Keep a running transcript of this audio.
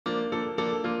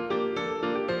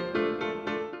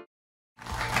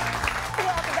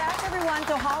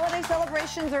So holiday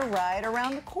celebrations are right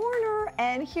around the corner,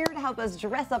 and here to help us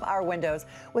dress up our windows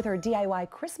with her DIY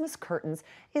Christmas curtains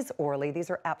is Orly. These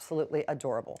are absolutely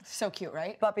adorable. So cute,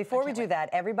 right? But before we do that,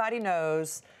 everybody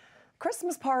knows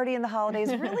Christmas party and the holidays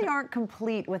really aren't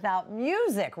complete without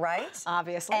music, right?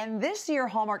 Obviously. And this year,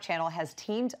 Hallmark Channel has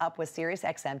teamed up with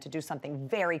SiriusXM to do something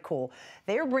very cool.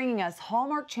 They're bringing us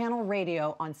Hallmark Channel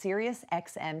Radio on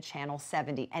SiriusXM Channel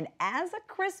 70. And as a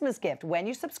Christmas gift, when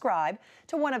you subscribe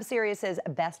to one of Sirius's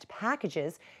best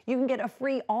packages, you can get a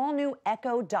free all-new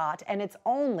Echo Dot, and it's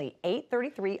only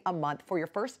 $8.33 a month for your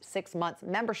first 6 months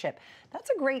membership. That's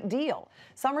a great deal.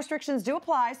 Some restrictions do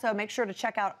apply, so make sure to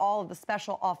check out all of the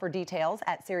special offer details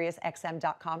at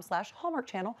SiriusXM.com/Hallmark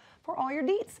Channel for all your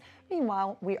deets.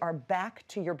 Meanwhile, we are back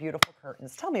to your beautiful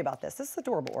curtains. Tell me about this. This is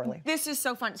adorable, Orly. This is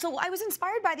so fun. So I was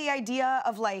inspired by the idea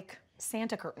of like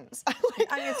Santa curtains. I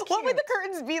mean, it's what would cute. the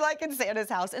curtains be like in Santa's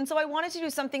house? And so I wanted to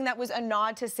do something that was a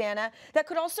nod to Santa that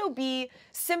could also be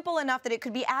simple enough that it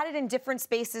could be added in different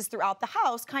spaces throughout the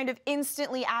house, kind of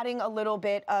instantly adding a little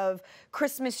bit of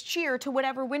Christmas cheer to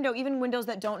whatever window, even windows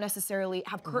that don't necessarily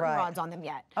have curtain rods on them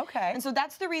yet. Okay. And so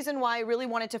that's the reason why I really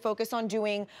wanted to focus on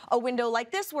doing a window like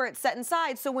this where it's set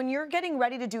inside. So when you're getting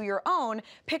ready to do your own,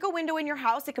 pick a window in your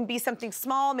house. It can be something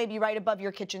small, maybe right above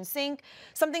your kitchen sink,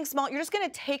 something small. You're just gonna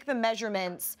take the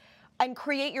measurements and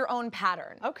create your own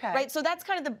pattern. Okay. Right, so that's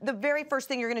kind of the very first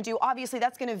thing you're gonna do. Obviously,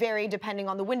 that's gonna vary depending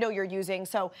on the window you're using,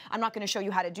 so I'm not gonna show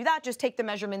you how to do that. Just take the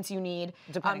measurements you need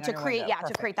to create,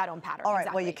 to create that own pattern. All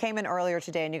right, well, you came in earlier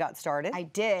today and you got started. I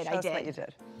did, Show us what you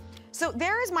did. So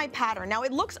there is my pattern. Now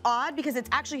it looks odd because it's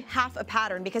actually half a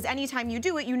pattern, because anytime you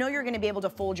do it, you know you're gonna be able to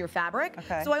fold your fabric.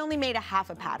 Okay. So I only made a half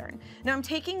a pattern. Now I'm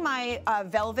taking my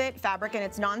velvet fabric, and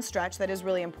it's non-stretch, that is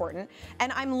really important,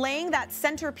 and I'm laying that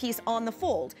center piece on the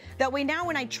fold. That way now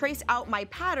when I trace out my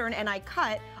pattern and I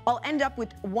cut, I'll end up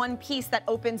with one piece that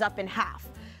opens up in half.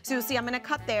 So you'll see I'm gonna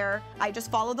cut there. I just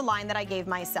follow the line that I gave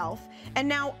myself. And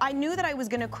now I knew that I was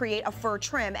gonna create a fur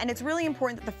trim, and it's really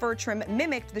important that the fur trim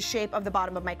mimicked the shape of the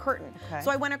bottom of my curtain. Okay. So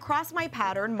I went across my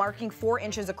pattern, marking 4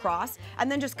 inches across,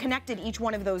 and then just connected each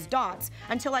one of those dots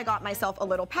until I got myself a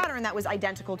little pattern that was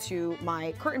identical to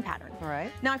my curtain pattern. All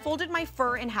right. Now I folded my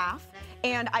fur in half,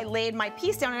 and I laid my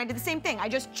piece down, and I did the same thing. I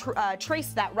just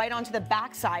traced that right onto the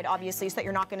back side, obviously, so that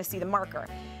you're not gonna see the marker.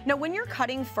 Now, when you're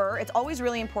cutting fur, it's always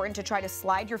really important to try to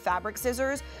slide your fabric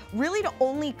scissors, really to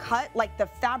only cut like the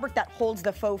fabric that holds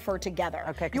the faux fur together.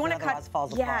 Okay, you because wanna otherwise cut,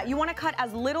 falls yeah, apart. you wanna cut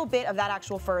as little bit of that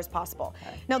actual fur as possible.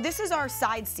 Okay. Now, this is our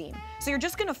side seam. So you're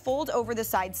just gonna fold over the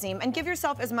side seam and give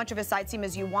yourself as much of a side seam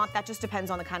as you want. That just depends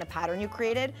on the kind of pattern you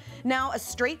created. Now, a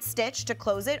straight stitch to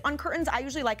close it. On curtains, I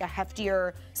usually like a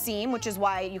heftier seam, which is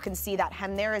why you can see that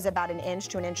hem there is about 1 inch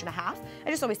to 1.5 inches. I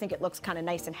just always think it looks kind of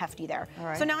nice and hefty there. All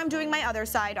right. So now I'm doing my other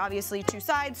side, obviously 2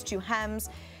 sides, 2 hems.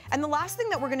 And the last thing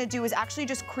that we're gonna do is actually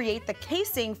just create the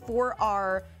casing for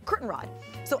our curtain rod.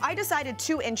 So I decided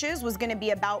 2 inches was gonna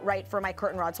be about right for my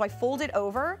curtain rod. So I fold it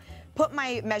over, put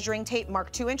my measuring tape, mark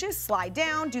 2 inches, slide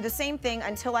down, do the same thing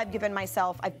until I've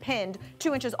pinned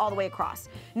 2 inches all the way across.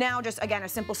 Now just, again, a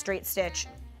simple straight stitch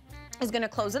is gonna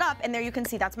close it up, and there you can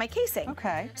see that's my casing.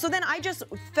 Okay. So then I just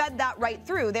fed that right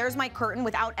through. There's my curtain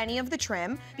without any of the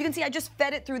trim. You can see I just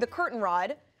fed it through the curtain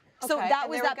rod. So Okay, that and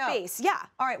was there we that go. base, yeah.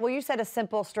 All right, well, you said a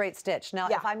simple straight stitch. Now,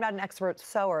 Yeah. if I'm not an expert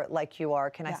sewer like you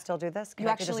are, can I still do this? Can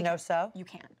I do this no sew? You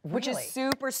can, which is Really?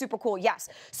 super, super cool, yes.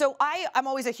 So I'm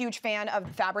always a huge fan of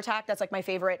Fabri-Tac. That's like my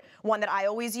favorite one that I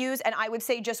always use, and I would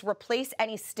say just replace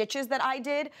any stitches that I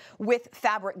did with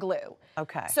fabric glue.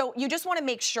 Okay. So you just wanna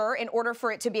make sure, in order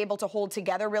for it to be able to hold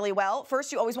together really well,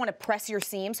 first you always wanna press your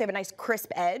seam so you have a nice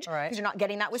crisp edge, All right. because you're not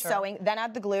getting that with sewing, then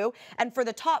add the glue. And for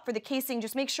the top, for the casing,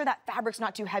 just make sure that fabric's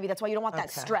not too heavy. That's why you don't want that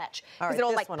stretch, All because right, it'll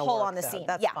this like one will pull work, on the though. seam.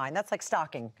 That's yeah. fine. That's like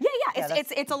stocking. Yeah, Yeah,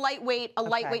 it's a lightweight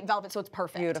velvet, so it's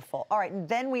perfect. Beautiful. All right, and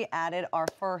then we added our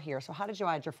fur here. So how did you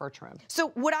add your fur trim? So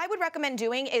what I would recommend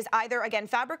doing is either, again,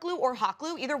 fabric glue or hot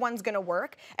glue. Either one's gonna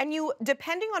work. And you,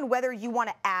 depending on whether you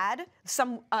wanna add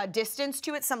some distance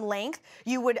to it, some length,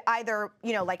 you would either,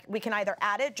 like we can either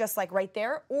add it just like right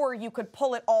there, or you could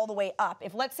pull it all the way up.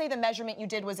 If let's say the measurement you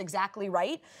did was exactly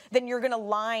right, then you're gonna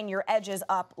line your edges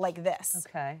up like this.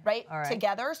 Okay. Right? All right.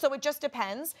 Together. So it just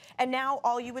depends. And now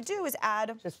all you would do is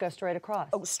add. Just go straight across.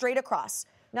 Oh, straight across.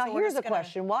 Now, So we're here's just a gonna-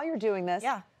 question. While you're doing this,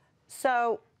 Yeah.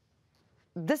 so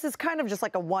this is kind of just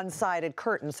like a one-sided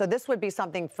curtain. So this would be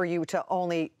something for you to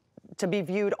only to be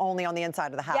viewed only on the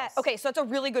inside of the house. Yeah, okay, so that's a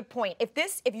really good point.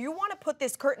 If you want to put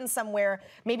this curtain somewhere,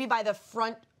 maybe by the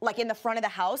front, like in the front of the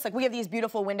house, like we have these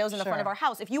beautiful windows in the front of our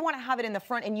house. If you want to have it in the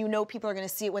front and you know people are going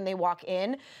to see it when they walk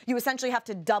in, you essentially have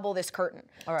to double this curtain.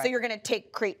 All right. So you're going to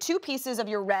create 2 pieces of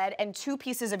your red and 2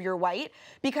 pieces of your white,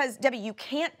 because Debbie, you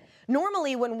can't.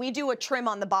 Normally, when we do a trim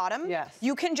on the bottom,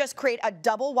 you can just create a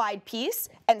double wide piece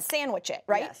and sandwich it,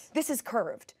 right? Yes. This is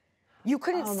curved. You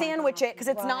couldn't sandwich it because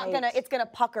it's not gonna, it's gonna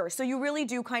pucker. So you really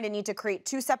do kind of need to create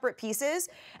 2 separate pieces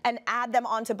and add them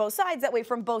onto both sides. That way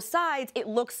from both sides, it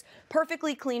looks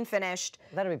perfectly clean finished.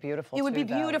 That'd be beautiful. It would be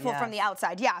beautiful from the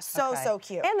outside. Yeah, so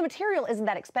cute. And the material isn't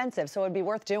that expensive, so it'd be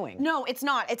worth doing. No, it's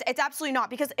not. It's absolutely not,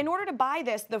 because in order to buy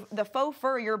this, the faux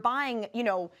fur, you're buying, you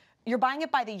know, you're buying it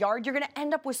by the yard, you're gonna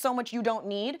end up with so much you don't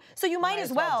need. So you might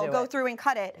as well go through and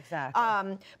cut it.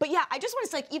 Exactly. But yeah, I just want to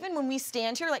say, like, even when we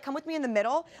stand here, like, come with me in the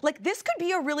middle, like, this could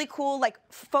be a really cool, like,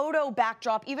 photo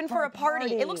backdrop, even for a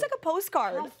party. It looks like a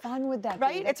postcard. How fun would that be?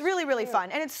 Right? It's really, really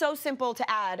fun. And it's so simple to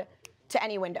add to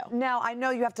any window. Now, I know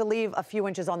you have to leave a few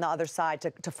inches on the other side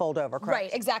to fold over, correct?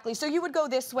 Right, exactly. So you would go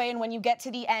this way, and when you get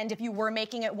to the end, if you were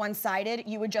making it one-sided,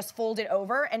 you would just fold it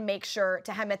over and make sure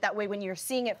to hem it. That way, when you're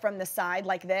seeing it from the side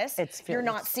like this, you're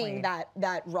not seeing that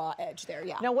raw edge there,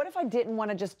 Now, what if I didn't want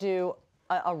to just do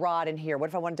a rod in here? What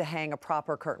if I wanted to hang a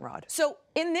proper curtain rod? So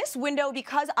in this window,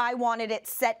 because I wanted it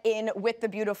set in with the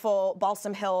beautiful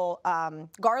Balsam Hill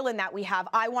garland that we have,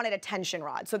 I wanted a tension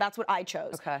rod. So that's what I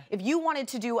chose. Okay. If you wanted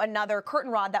to do another curtain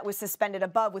rod that was suspended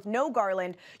above with no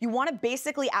garland, you want to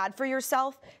basically add for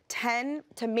yourself 10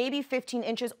 to maybe 15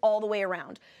 inches all the way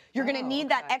around. You're going to need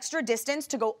that extra distance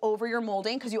to go over your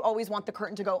molding, because you always want the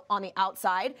curtain to go on the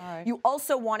outside. You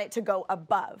also want it to go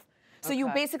above. So you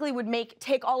basically would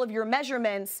take all of your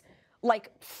measurements, like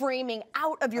framing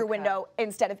out of your window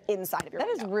instead of inside of your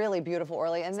window. That is really beautiful,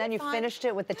 Orly. And then you finished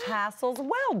it with the tassels.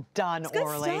 Well done,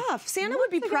 Orly. Good stuff. Santa would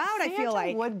be proud, I feel like.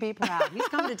 Santa would be proud. He's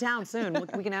coming to town soon.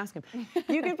 We can ask him.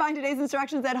 You can find today's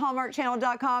instructions at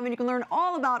hallmarkchannel.com, and you can learn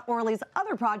all about Orly's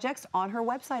other projects on her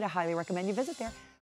website. I highly recommend you visit there.